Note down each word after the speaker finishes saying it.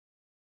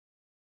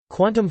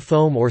Quantum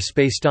foam or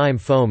spacetime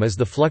foam is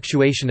the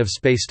fluctuation of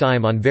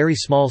spacetime on very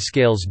small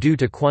scales due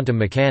to quantum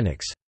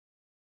mechanics.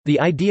 The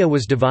idea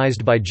was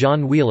devised by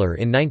John Wheeler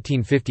in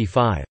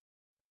 1955.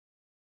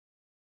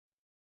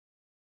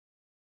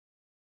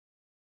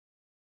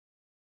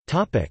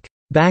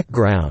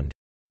 Background.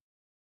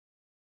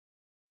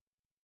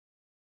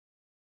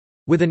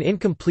 With an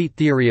incomplete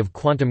theory of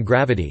quantum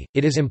gravity,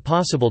 it is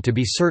impossible to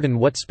be certain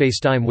what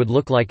spacetime would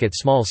look like at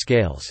small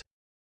scales.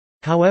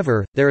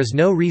 However, there is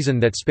no reason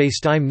that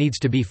spacetime needs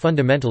to be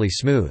fundamentally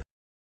smooth.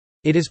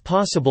 It is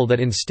possible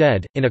that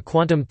instead, in a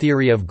quantum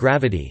theory of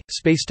gravity,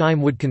 spacetime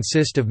would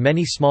consist of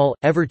many small,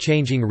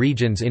 ever-changing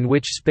regions in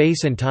which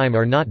space and time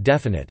are not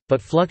definite,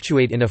 but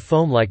fluctuate in a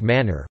foam-like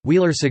manner.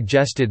 Wheeler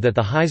suggested that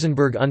the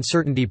Heisenberg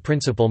uncertainty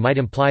principle might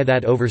imply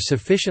that over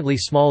sufficiently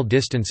small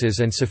distances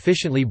and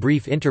sufficiently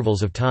brief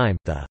intervals of time,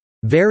 the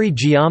very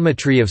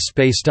geometry of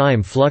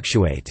spacetime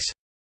fluctuates.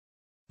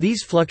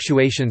 These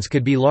fluctuations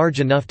could be large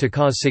enough to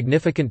cause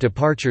significant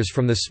departures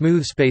from the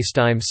smooth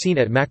spacetime seen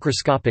at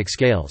macroscopic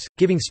scales,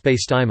 giving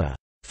spacetime a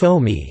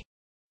 «foamy»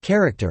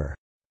 character.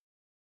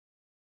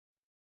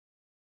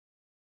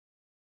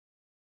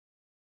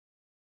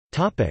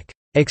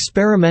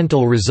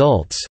 Experimental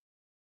results.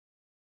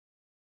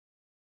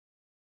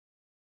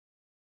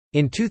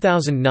 In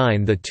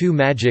 2009, the two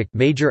MAGIC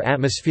Major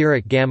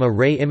Atmospheric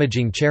Gamma-Ray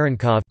Imaging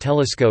Cherenkov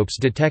telescopes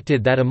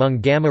detected that among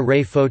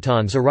gamma-ray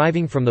photons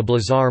arriving from the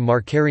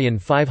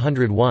Blazar-Markarian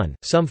 501,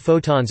 some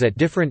photons at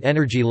different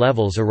energy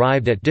levels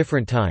arrived at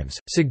different times,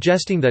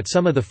 suggesting that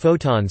some of the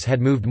photons had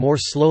moved more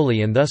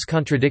slowly and thus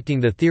contradicting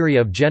the theory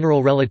of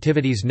general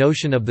relativity's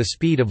notion of the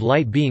speed of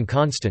light being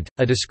constant,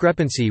 a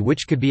discrepancy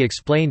which could be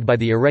explained by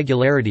the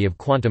irregularity of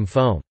quantum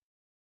foam.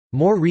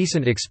 More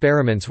recent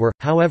experiments were,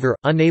 however,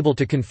 unable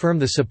to confirm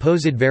the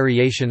supposed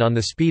variation on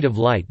the speed of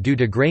light due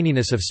to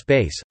graininess of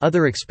space.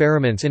 Other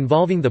experiments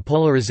involving the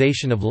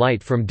polarization of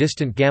light from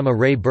distant gamma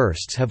ray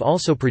bursts have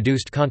also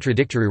produced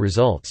contradictory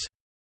results.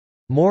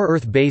 More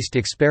Earth-based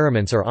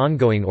experiments are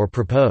ongoing or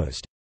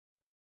proposed.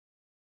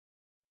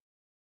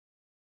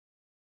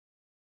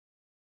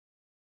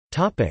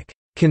 Topic: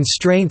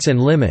 Constraints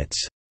and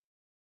limits.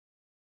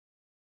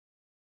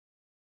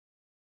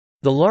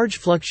 The large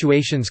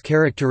fluctuations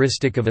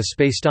characteristic of a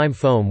spacetime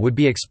foam would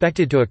be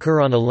expected to occur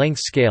on a length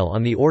scale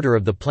on the order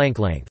of the Planck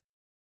length.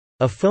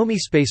 A foamy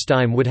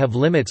spacetime would have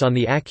limits on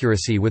the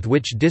accuracy with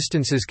which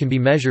distances can be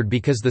measured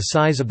because the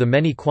size of the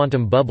many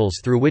quantum bubbles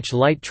through which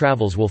light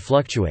travels will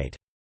fluctuate.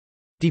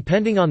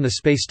 Depending on the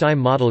spacetime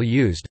model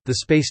used,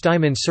 the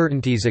spacetime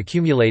uncertainties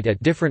accumulate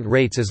at different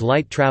rates as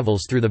light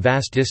travels through the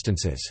vast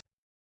distances.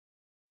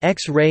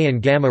 X-ray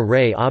and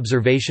gamma-ray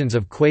observations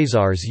of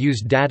quasars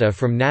used data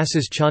from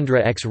NASA's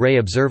Chandra X-ray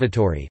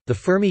Observatory, the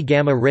Fermi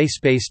Gamma-Ray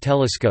Space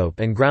Telescope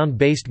and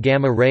ground-based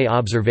gamma-ray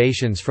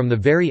observations from the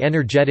Very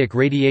Energetic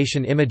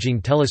Radiation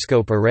Imaging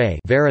Telescope Array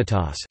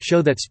 (VERITAS)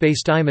 show that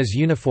spacetime is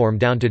uniform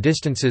down to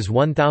distances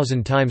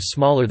 1,000 times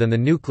smaller than the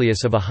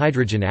nucleus of a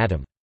hydrogen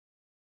atom.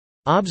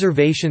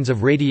 Observations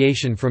of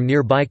radiation from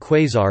nearby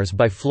quasars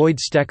by Floyd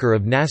Stecker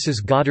of NASA's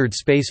Goddard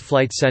Space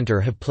Flight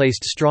Center have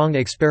placed strong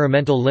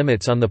experimental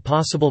limits on the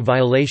possible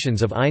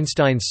violations of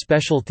Einstein's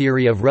special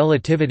theory of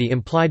relativity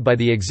implied by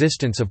the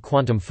existence of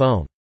quantum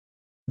foam.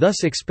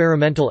 Thus,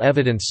 experimental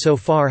evidence so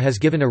far has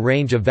given a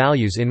range of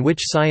values in which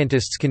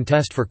scientists can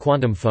test for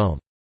quantum foam.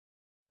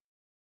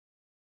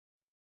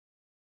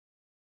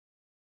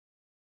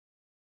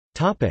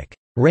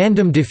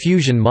 Random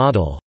diffusion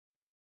model.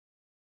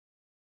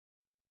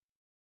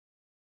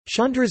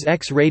 Chandra's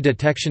X-ray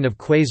detection of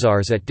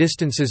quasars at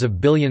distances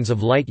of billions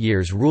of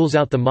light-years rules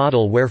out the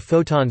model where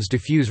photons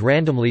diffuse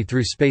randomly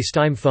through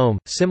spacetime foam,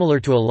 similar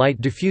to a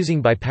light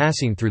diffusing by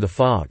passing through the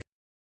fog.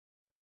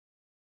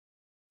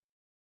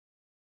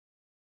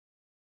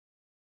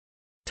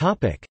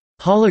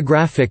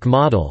 Holographic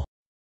model.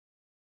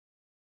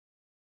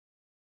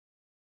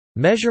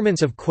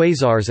 Measurements of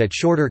quasars at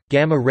shorter,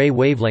 gamma-ray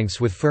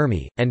wavelengths with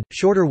Fermi, and,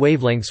 shorter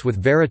wavelengths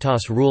with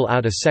VERITAS rule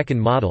out a second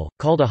model,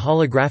 called a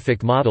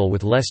holographic model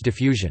with less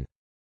diffusion.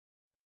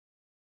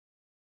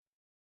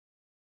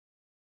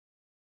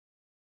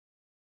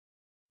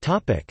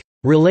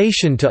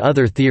 Relation to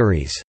other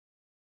theories.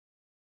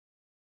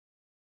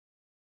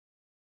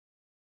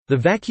 The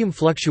vacuum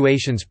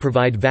fluctuations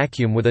provide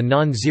vacuum with a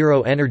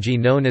non-zero energy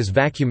known as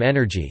vacuum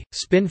energy.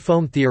 Spin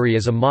foam theory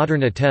is a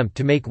modern attempt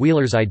to make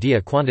Wheeler's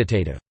idea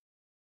quantitative.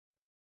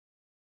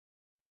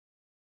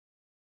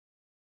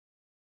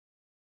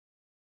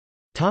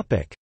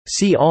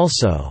 See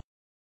also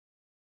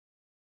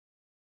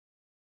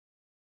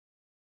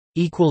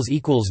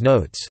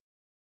Notes